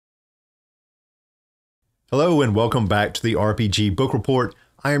Hello and welcome back to the RPG Book Report.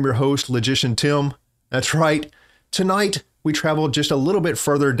 I am your host, Logician Tim. That's right. Tonight, we travel just a little bit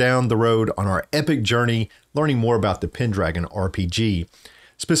further down the road on our epic journey, learning more about the Pendragon RPG.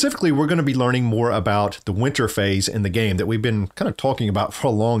 Specifically, we're going to be learning more about the winter phase in the game that we've been kind of talking about for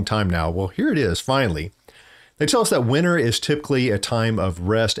a long time now. Well, here it is, finally. They tell us that winter is typically a time of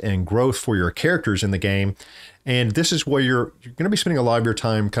rest and growth for your characters in the game. And this is where you're going to be spending a lot of your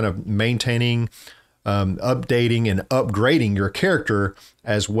time kind of maintaining, updating and upgrading your character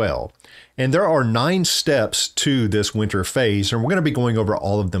as well. And there are 9 steps to this winter phase, and we're going to be going over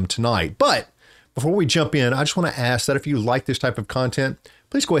all of them tonight. But before we jump in, I just want to ask that if you like this type of content,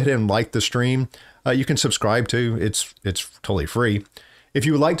 please go ahead and like the stream. You can subscribe too. It's totally free. If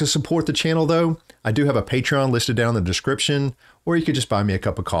you would like to support the channel though, I do have a Patreon listed down in the description, or you could just buy me a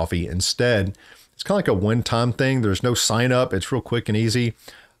cup of coffee instead. It's kind of like a one-time thing. There's no sign up. It's real quick and easy.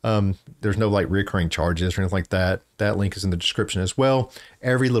 There's no like recurring charges or anything like that. That link is in the description as well.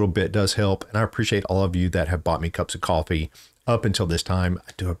 Every little bit does help, and I appreciate all of you that have bought me cups of coffee up until this time.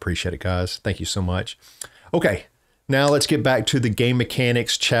 I do appreciate it, guys. Thank you so much. Okay, now let's get back to the game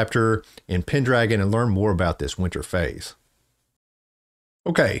mechanics chapter in Pendragon and learn more about this winter phase.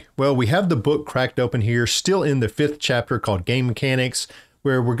 Okay, well, we have the book cracked open here, still in the 5th chapter called Game Mechanics,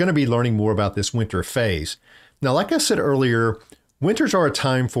 where we're going to be learning more about this winter phase. Now, like I said earlier, winters are a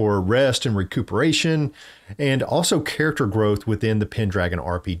time for rest and recuperation, and also character growth within the Pendragon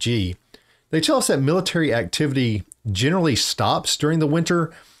RPG. They tell us that military activity generally stops during the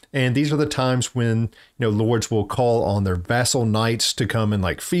winter, and these are the times when lords will call on their vassal knights to come and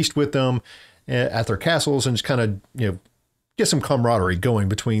like feast with them at their castles and just kind of get some camaraderie going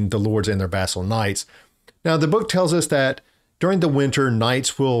between the lords and their vassal knights. Now, the book tells us that during the winter,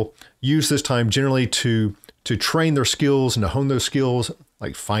 knights will use this time generally to train their skills and to hone those skills,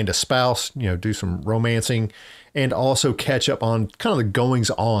 like find a spouse, do some romancing, and also catch up on kind of the goings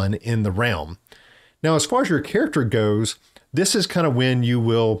on in the realm. Now, as far as your character goes, this is kind of when you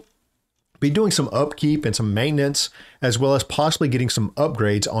will be doing some upkeep and some maintenance, as well as possibly getting some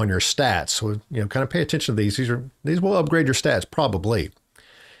upgrades on your stats. So, kind of pay attention to these. These will upgrade your stats probably.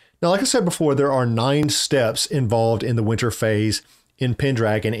 Now, like I said before, there are 9 steps involved in the winter phase in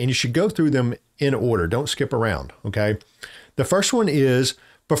Pendragon, and you should go through them in order. Don't skip around, okay? The first one is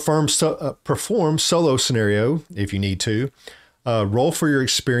perform solo scenario if you need to, roll for your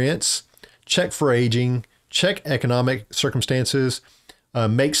experience, check for aging, check economic circumstances,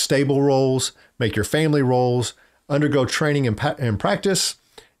 make stable rolls, make your family rolls, undergo training and practice,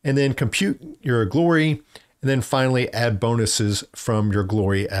 and then compute your glory, and then finally add bonuses from your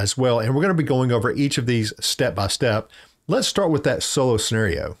glory as well. And we're going to be going over each of these step by step. Let's start with that solo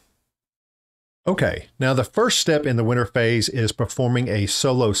scenario. Okay, now the first step in the winter phase is performing a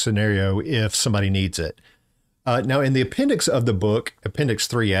solo scenario if somebody needs it. Now in the appendix of the book, Appendix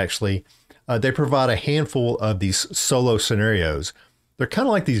 3 actually, they provide a handful of these solo scenarios. They're kind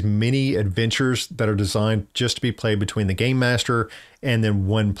of like these mini adventures that are designed just to be played between the game master and then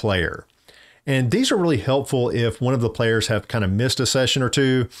one player. And these are really helpful if one of the players have kind of missed a session or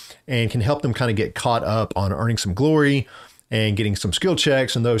two and can help them kind of get caught up on earning some glory and getting some skill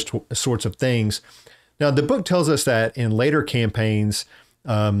checks and those sorts of things. Now, the book tells us that in later campaigns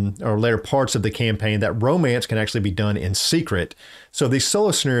or later parts of the campaign that romance can actually be done in secret. So these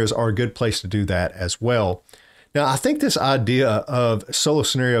solo scenarios are a good place to do that as well. Now, I think this idea of solo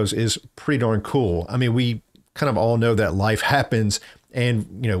scenarios is pretty darn cool. I mean, we kind of all know that life happens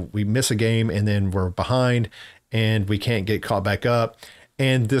and, we miss a game and then we're behind and we can't get caught back up.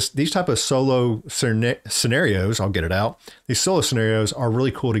 And these type of solo scenarios, I'll get it out. These solo scenarios are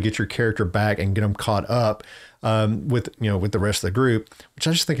really cool to get your character back and get them caught up with the rest of the group, which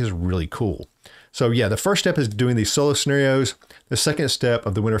I just think is really cool. So yeah, the first step is doing these solo scenarios. The second step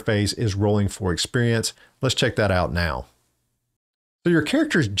of the winter phase is rolling for experience. Let's check that out now. So your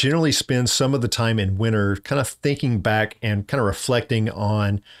characters generally spend some of the time in winter kind of thinking back and kind of reflecting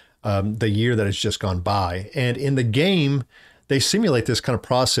on the year that has just gone by. And in the game, they simulate this kind of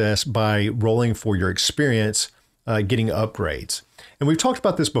process by rolling for your experience, getting upgrades. And we've talked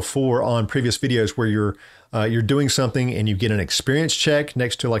about this before on previous videos where you're doing something and you get an experience check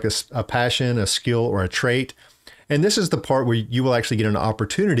next to like a passion, a skill, or a trait. And this is the part where you will actually get an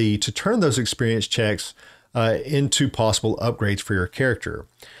opportunity to turn those experience checks into possible upgrades for your character.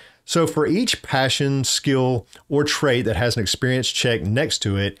 So for each passion, skill, or trait that has an experience check next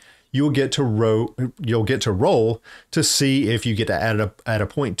to it, you'll get to roll to see if you get to add a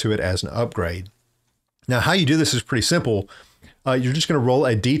point to it as an upgrade. Now, how you do this is pretty simple. you're just going to roll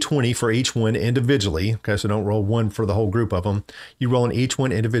a d20 for each one individually. Okay, so don't roll one for the whole group of them. You roll on each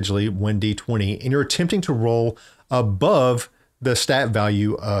one individually, one d20, and you're attempting to roll above the stat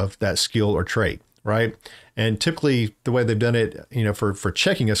value of that skill or trait, right? And typically the way they've done it, for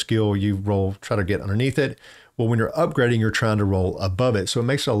checking a skill, you try to get underneath it. Well, when you're upgrading, you're trying to roll above it. So it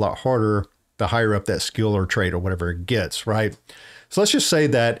makes it a lot harder the higher up that skill or trait or whatever it gets, right? So let's just say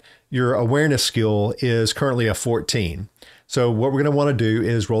that your awareness skill is currently a 14. So what we're going to want to do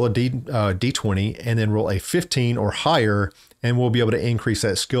is roll a d20 and then roll a 15 or higher, and we'll be able to increase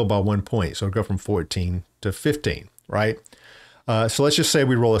that skill by 1 point. So it'll go from 14 to 15, right? So let's just say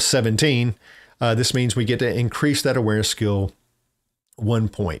we roll a 17. This means we get to increase that awareness skill 1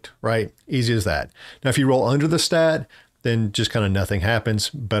 point, right? Easy as that. Now, if you roll under the stat, then just kind of nothing happens.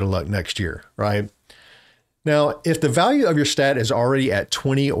 Better luck next year, right? Now, if the value of your stat is already at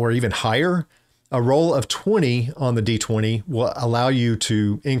 20 or even higher, a roll of 20 on the d20 will allow you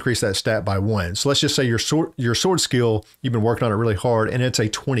to increase that stat by 1. So let's just say your sword skill, you've been working on it really hard, and it's a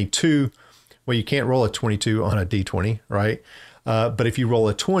 22. Well, you can't roll a 22 on a d20, right? But if you roll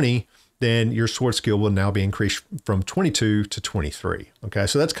a 20, then your sword skill will now be increased from 22 to 23. Okay,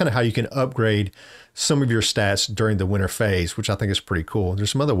 so that's kind of how you can upgrade some of your stats during the winter phase, which I think is pretty cool.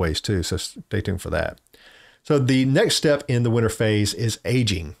 There's some other ways too, so stay tuned for that. So the next step in the winter phase is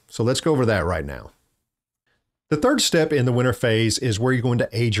aging. So let's go over that right now. The third step in the winter phase is where you're going to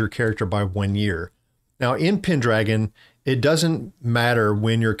age your character by 1 year. Now in Pendragon, it doesn't matter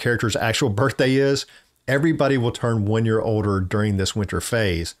when your character's actual birthday is. Everybody will turn 1 year older during this winter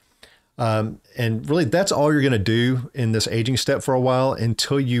phase. And really that's all you're going to do in this aging step for a while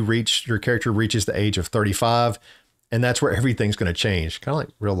until your character reaches the age of 35. And that's where everything's going to change. Kind of like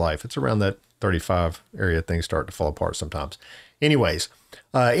real life. It's around that 35 area things start to fall apart sometimes. Anyways,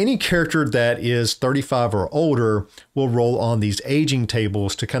 any character that is 35 or older will roll on these aging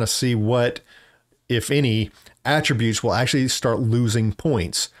tables to kind of see what, if any, attributes will actually start losing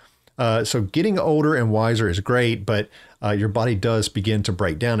points. So getting older and wiser is great, but your body does begin to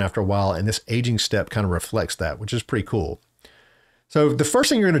break down after a while, and this aging step kind of reflects that, which is pretty cool. So the first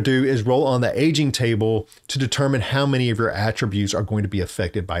thing you're going to do is roll on the aging table to determine how many of your attributes are going to be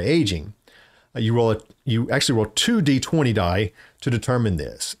affected by aging. You actually roll 2 d20 die to determine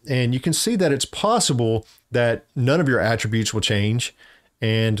this. And you can see that it's possible that none of your attributes will change.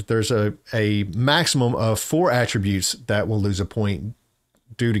 And there's a maximum of 4 attributes that will lose a point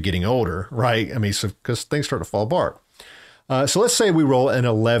due to getting older, right? I mean, so because things start to fall apart. So let's say we roll an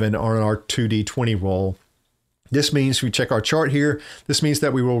 11 on our 2d20 roll. This means, if we check our chart here, this means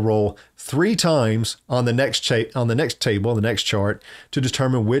that we will roll 3 times on the next table, the next chart, to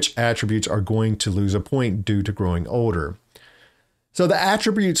determine which attributes are going to lose a point due to growing older. So the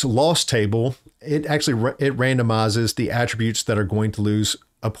attributes lost table, it randomizes the attributes that are going to lose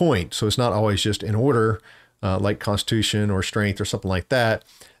a point. So it's not always just in order, like Constitution or Strength or something like that.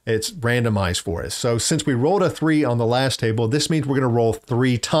 It's randomized for us. So since we rolled a 3 on the last table, this means we're going to roll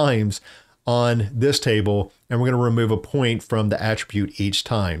 3 times on this table, and we're going to remove a point from the attribute each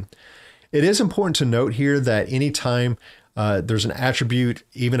time. It is important to note here that anytime there's an attribute,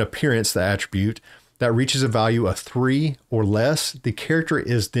 even appearance, the attribute, that reaches a value of 3 or less, the character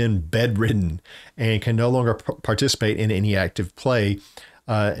is then bedridden and can no longer participate in any active play,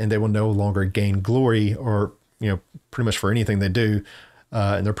 and they will no longer gain glory or, pretty much for anything they do,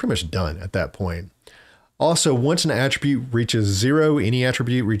 and they're pretty much done at that point. Also, once an attribute reaches 0, any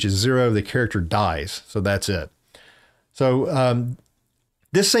attribute reaches 0, the character dies. So that's it. So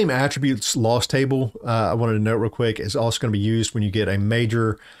this same attributes lost table, I wanted to note real quick, is also going to be used when you get a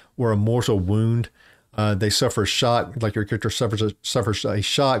major or a mortal wound. They suffer a shock, like your character suffers a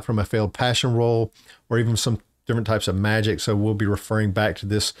shock from a failed passion roll, or even some different types of magic. So we'll be referring back to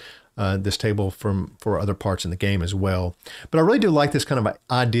this table for other parts in the game as well. But I really do like this kind of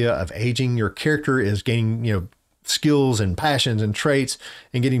idea of aging. Your character is gaining, skills and passions and traits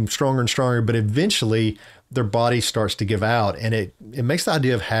and getting stronger and stronger, but eventually their body starts to give out, and it makes the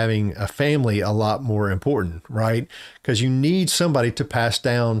idea of having a family a lot more important, right? Because you need somebody to pass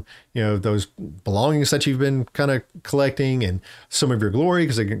down, those belongings that you've been kind of collecting and some of your glory,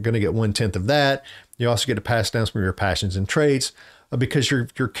 because they're going to get 1/10 of that. You also get to pass down some of your passions and traits, because your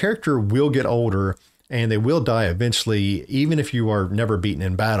character will get older and they will die eventually, even if you are never beaten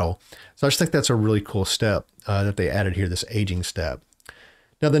in battle. So I just think that's a really cool step that they added here, this aging step.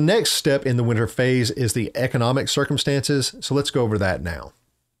 Now, the next step in the winter phase is the economic circumstances. So let's go over that now.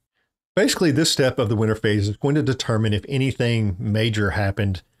 Basically, this step of the winter phase is going to determine if anything major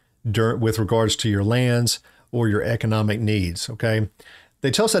happened with regards to your lands or your economic needs, okay? They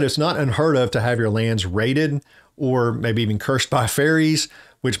tell us that it's not unheard of to have your lands raided or maybe even cursed by fairies,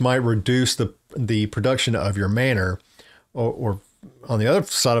 which might reduce the production of your manor. Or on the other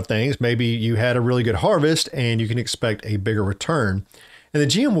side of things, maybe you had a really good harvest and you can expect a bigger return. And the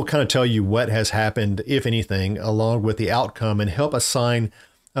GM will kind of tell you what has happened, if anything, along with the outcome, and help assign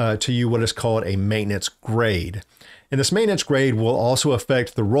to you what is called a maintenance grade. And this maintenance grade will also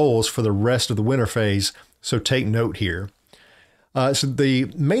affect the rolls for the rest of the winter phase, so take note here. So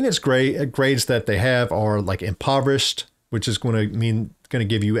the maintenance grades that they have are like impoverished, which is going to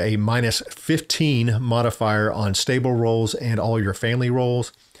give you a -15 modifier on stable rolls and all your family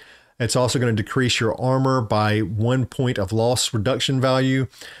rolls. It's also going to decrease your armor by 1 point of loss reduction value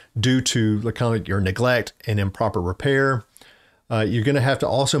due to kind of your neglect and improper repair. You're going to have to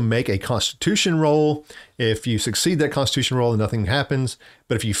also make a constitution roll. If you succeed that constitution roll, nothing happens.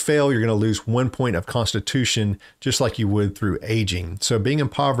 But if you fail, you're going to lose 1 point of constitution, just like you would through aging. So being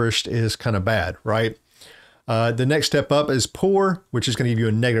impoverished is kind of bad, right? The next step up is poor, which is going to give you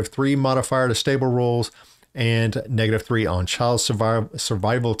a -3 modifier to stable rolls and -3 on child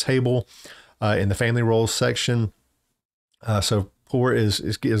survival table in the family rolls section. So poor is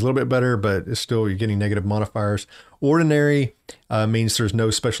a little bit better, but it's still, you're getting negative modifiers. Ordinary means there's no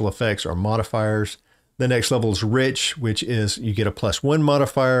special effects or modifiers. The next level is rich, which is you get a +1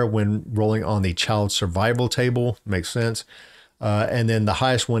 modifier when rolling on the child survival table. Makes sense. And then the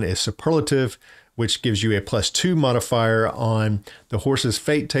highest one is superlative, which gives you a +2 modifier on the horse's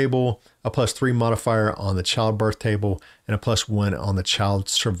fate table, a +3 modifier on the childbirth table, and a +1 on the child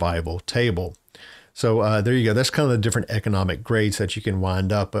survival table. So there you go. That's kind of the different economic grades that you can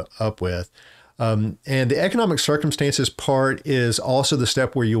wind up with. And the economic circumstances part is also the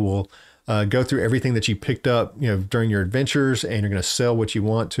step where you will go through everything that you picked up, during your adventures, and you're going to sell what you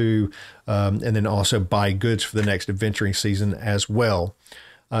want to, and then also buy goods for the next adventuring season as well.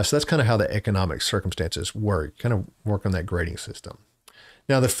 So that's kind of how the economic circumstances work, kind of work on that grading system.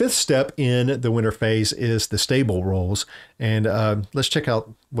 Now, the fifth step in the winter phase is the stable rolls, and let's check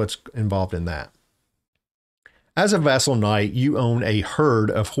out what's involved in that. As a vassal knight, you own a herd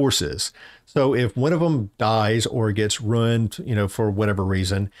of horses. So if one of them dies or gets ruined, for whatever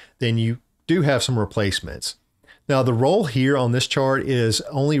reason, then you do have some replacements. Now, the roll here on this chart is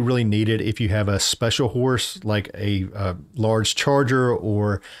only really needed if you have a special horse, like a large charger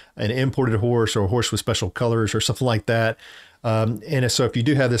or an imported horse or a horse with special colors or something like that. And so if you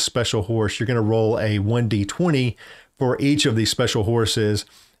do have this special horse, you're going to roll a 1d20 for each of these special horses.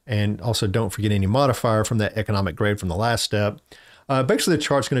 And also don't forget any modifier from that economic grade from the last step. Basically, the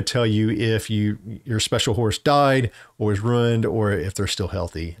chart's going to tell you if your special horse died or is ruined or if they're still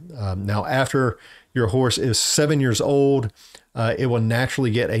healthy. Now, after your horse is 7 years old, it will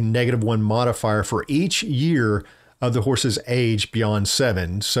naturally get a -1 modifier for each year of the horse's age beyond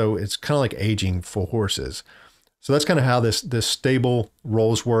 7. So it's kind of like aging for horses. So that's kind of how this stable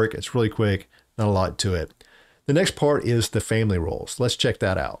rolls work. It's really quick, not a lot to it. The next part is the family rolls. Let's check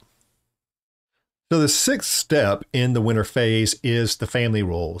that out. So the sixth step in the winter phase is the family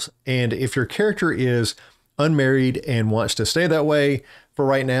rolls. And if your character is unmarried and wants to stay that way for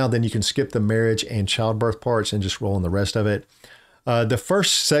right now, then you can skip the marriage and childbirth parts and just roll on the rest of it. The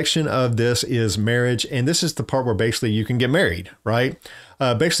first section of this is marriage, and this is the part where basically you can get married, right?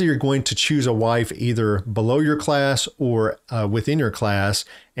 Basically, you're going to choose a wife either below your class or within your class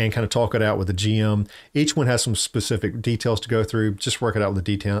and kind of talk it out with the GM. Each one has some specific details to go through. Just work it out with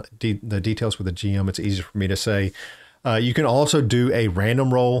the details with the GM. It's easier for me to say. You can also do a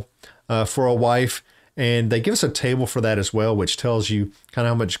random roll for a wife, and they give us a table for that as well, which tells you kind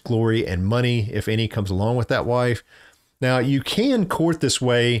of how much glory and money, if any, comes along with that wife. Now, you can court this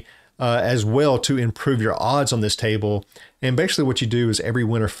way as well to improve your odds on this table. And basically what you do is every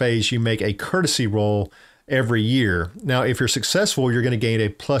winter phase, you make a courtesy roll every year. Now, if you're successful, you're going to gain a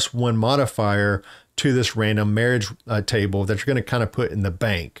 +1 modifier to this random marriage table that you're going to kind of put in the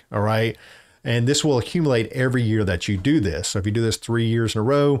bank. All right. And this will accumulate every year that you do this. So if you do this 3 years in a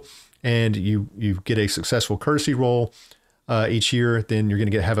row and you get a successful courtesy roll, each year, then you're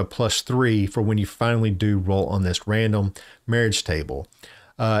going to have a +3 for when you finally do roll on this random marriage table.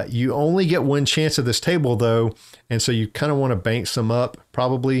 You only get one chance at this table though, and so you kind of want to bank some up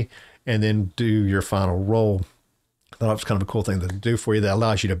probably, and then do your final roll. I thought it was kind of a cool thing to do for you that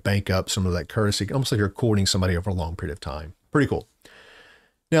allows you to bank up some of that courtesy, almost like you're courting somebody over a long period of time. Pretty cool.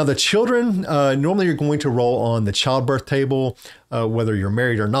 Now, the children, normally you're going to roll on the childbirth table, whether you're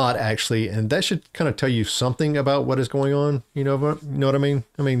married or not, actually, and that should kind of tell you something about what is going on. You know what I mean?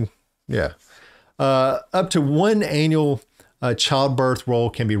 I mean, yeah. Up to one annual Childbirth roll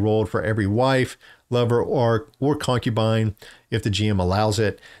can be rolled for every wife, lover, or concubine if the GM allows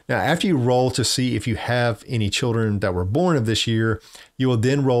it. Now, after you roll to see if you have any children that were born of this year, you will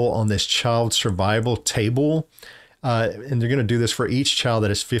then roll on this child survival table. And they're going to do this for each child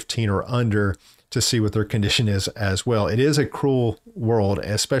that is 15 or under to see what their condition is as well. It is a cruel world,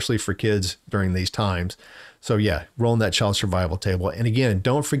 especially for kids during these times. So yeah, roll on that child survival table. And again,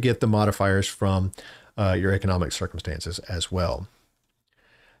 don't forget the modifiers from your economic circumstances as well.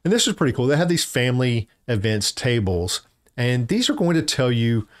 And this is pretty cool. They have these family events tables, and these are going to tell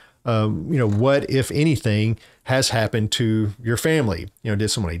you, what, if anything, has happened to your family. Did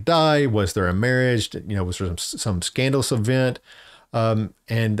somebody die? Was there a marriage? Was there some scandalous event? And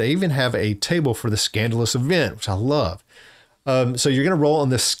they even have a table for the scandalous event, which I love. So you're going to roll on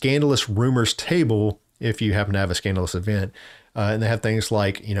this scandalous rumors table if you happen to have a scandalous event. And they have things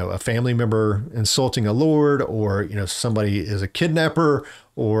like, a family member insulting a lord, or, somebody is a kidnapper,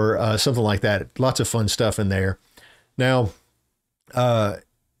 or something like that. Lots of fun stuff in there. Now,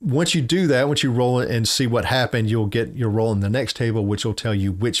 once you do that, once you roll it and see what happened, you'll get your roll in the next table, which will tell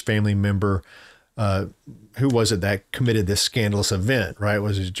you which family member, who was it that committed this scandalous event, right?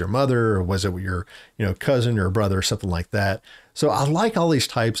 Was it your mother, or was it your, cousin or brother, or something like that? So I like all these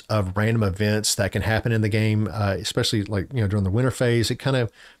types of random events that can happen in the game, especially like, during the winter phase. It kind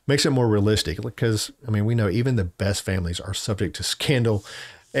of makes it more realistic because, we know even the best families are subject to scandal.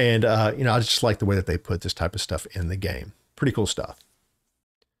 And, I just like the way that they put this type of stuff in the game. Pretty cool stuff.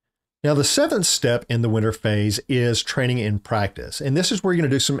 Now, the seventh step in the winter phase is training and practice. And this is where you're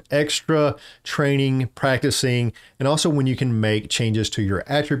going to do some extra training, practicing, and also when you can make changes to your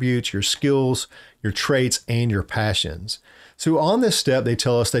attributes, your skills, your traits, and your passions. So on this step, they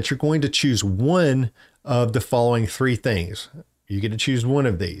tell us that you're going to choose one of the following three things. You get to choose one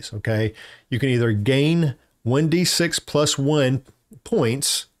of these, okay? You can either gain 1d6 plus 1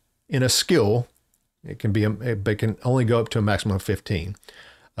 points in a skill. It can only go up to a maximum of 15.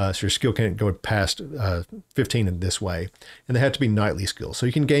 So your skill can't go past 15 in this way. And they have to be knightly skills. So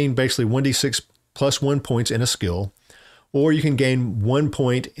you can gain basically 1d6 plus 1 points in a skill, or you can gain 1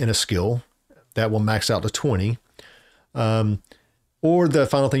 point in a skill that will max out to 20. Or the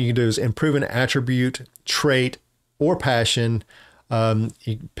final thing you can do is improve an attribute, trait, or passion.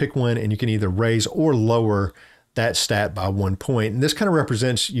 You pick one and you can either raise or lower that stat by 1 point. And this kind of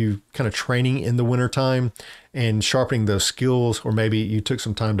represents you kind of training in the wintertime and sharpening those skills, or maybe you took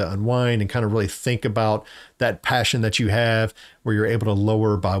some time to unwind and kind of really think about that passion that you have where you're able to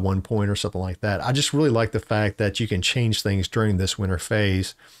lower by 1 point or something like that. I just really like the fact that you can change things during this winter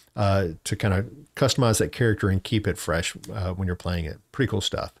phase to kind of customize that character and keep it fresh when you're playing it. Pretty cool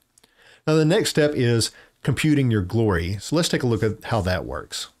stuff. Now, the next step is computing your glory. So let's take a look at how that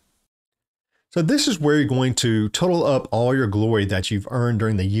works. So this is where you're going to total up all your glory that you've earned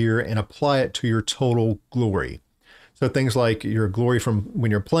during the year and apply it to your total glory. So things like your glory from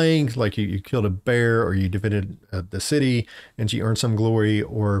when you're playing, like you killed a bear, or you defended the city and you earned some glory,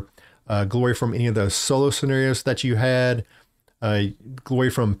 or glory from any of those solo scenarios that you had, glory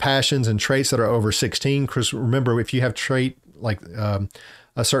from passions and traits that are over 16. Because remember, if you have trait like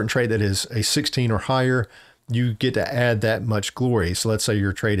a certain trait that is a 16 or higher, you get to add that much glory. So let's say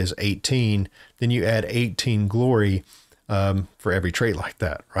your trait is 18, then you add 18 glory for every trait like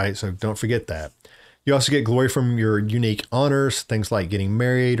that, right? So don't forget that. You also get glory from your unique honors, things like getting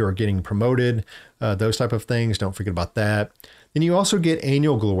married or getting promoted, those type of things. Don't forget about that. Then you also get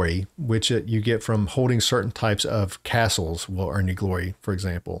annual glory, which you get from holding certain types of castles will earn you glory, for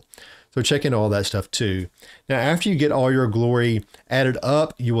example. So check into all that stuff too. Now, after you get all your glory added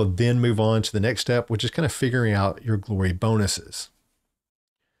up, you will then move on to the next step, which is kind of figuring out your glory bonuses.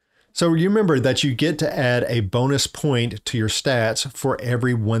 So you remember that you get to add a bonus point to your stats for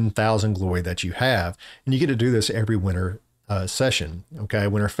every 1,000 glory that you have. And you get to do this every winter session, okay,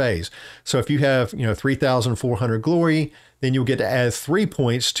 winter phase. So if you have, 3,400 glory, then you'll get to add 3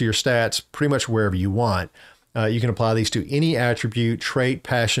 points to your stats pretty much wherever you want. You can apply these to any attribute, trait,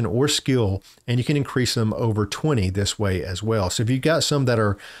 passion, or skill, and you can increase them over 20 this way as well. So if you've got some that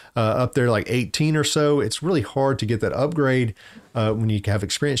are up there like 18 or so, it's really hard to get that upgrade when you have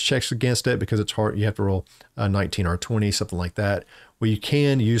experience checks against it, because it's hard. You have to roll 19 or 20, something like that. Well, you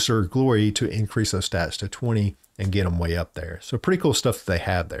can use their glory to increase those stats to 20 and get them way up there. So pretty cool stuff that they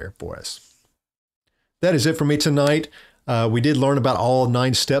have there for us. That is it for me tonight. We did learn about all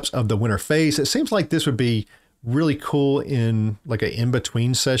 9 steps of the winter phase. It seems like this would be really cool in like an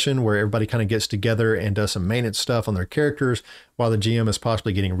in-between session where everybody kind of gets together and does some maintenance stuff on their characters while the GM is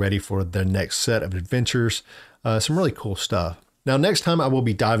possibly getting ready for the next set of adventures. Some really cool stuff. Now, next time I will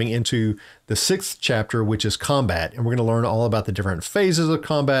be diving into the 6th chapter, which is combat, and we're going to learn all about the different phases of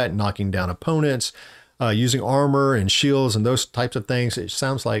combat, knocking down opponents, using armor and shields and those types of things. It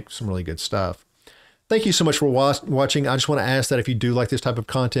sounds like some really good stuff. Thank you so much for watching. I just want to ask that if you do like this type of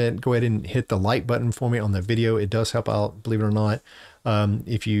content, go ahead and hit the like button for me on the video. It does help out, believe it or not.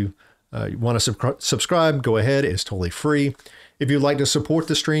 If you want to subscribe, go ahead. It's totally free. If you'd like to support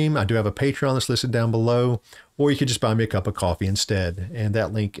the stream, I do have a Patreon that's listed down below, or you could just buy me a cup of coffee instead. And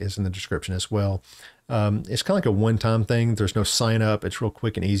that link is in the description as well. It's kind of like a one-time thing. There's no sign up. It's real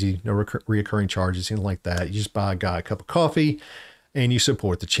quick and easy. No reoccurring charges, anything like that. You just buy a guy a cup of coffee and you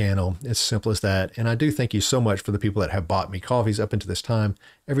support the channel. It's as simple as that. And I do thank you so much for the people that have bought me coffees up into this time.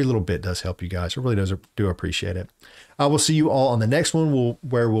 Every little bit does help you guys. I really do appreciate it. I will see you all on the next one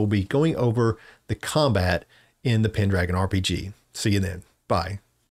where we'll be going over the combat in the Pendragon RPG. See you then. Bye.